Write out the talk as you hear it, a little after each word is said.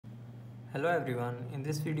Hello everyone, in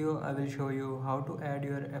this video I will show you how to add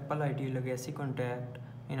your Apple ID legacy contact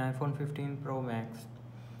in iPhone 15 Pro Max.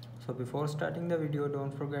 So before starting the video,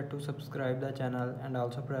 don't forget to subscribe the channel and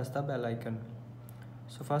also press the bell icon.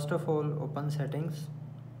 So first of all, open settings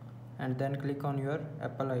and then click on your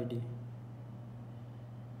Apple ID.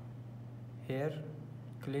 Here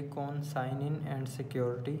click on sign in and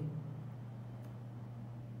security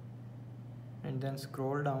and then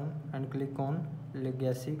scroll down and click on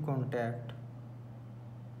legacy contact,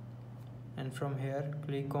 and from here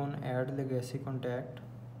click on add legacy contact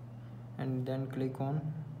and then click on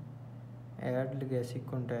add legacy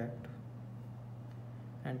contact.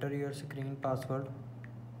 Enter your screen password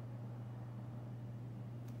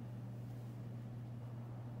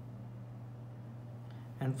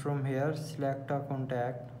and from here select a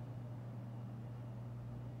contact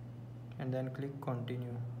and then click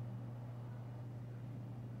continue.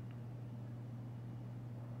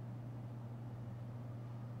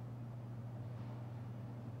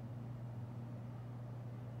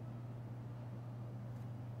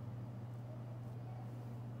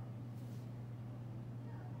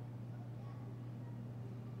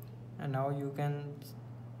 And now you can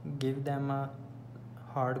give them a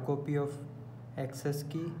hard copy of access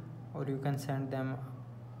key, or you can send them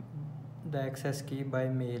the access key by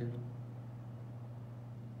mail.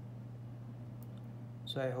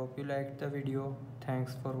 So I hope you liked the video.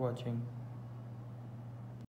 Thanks for watching.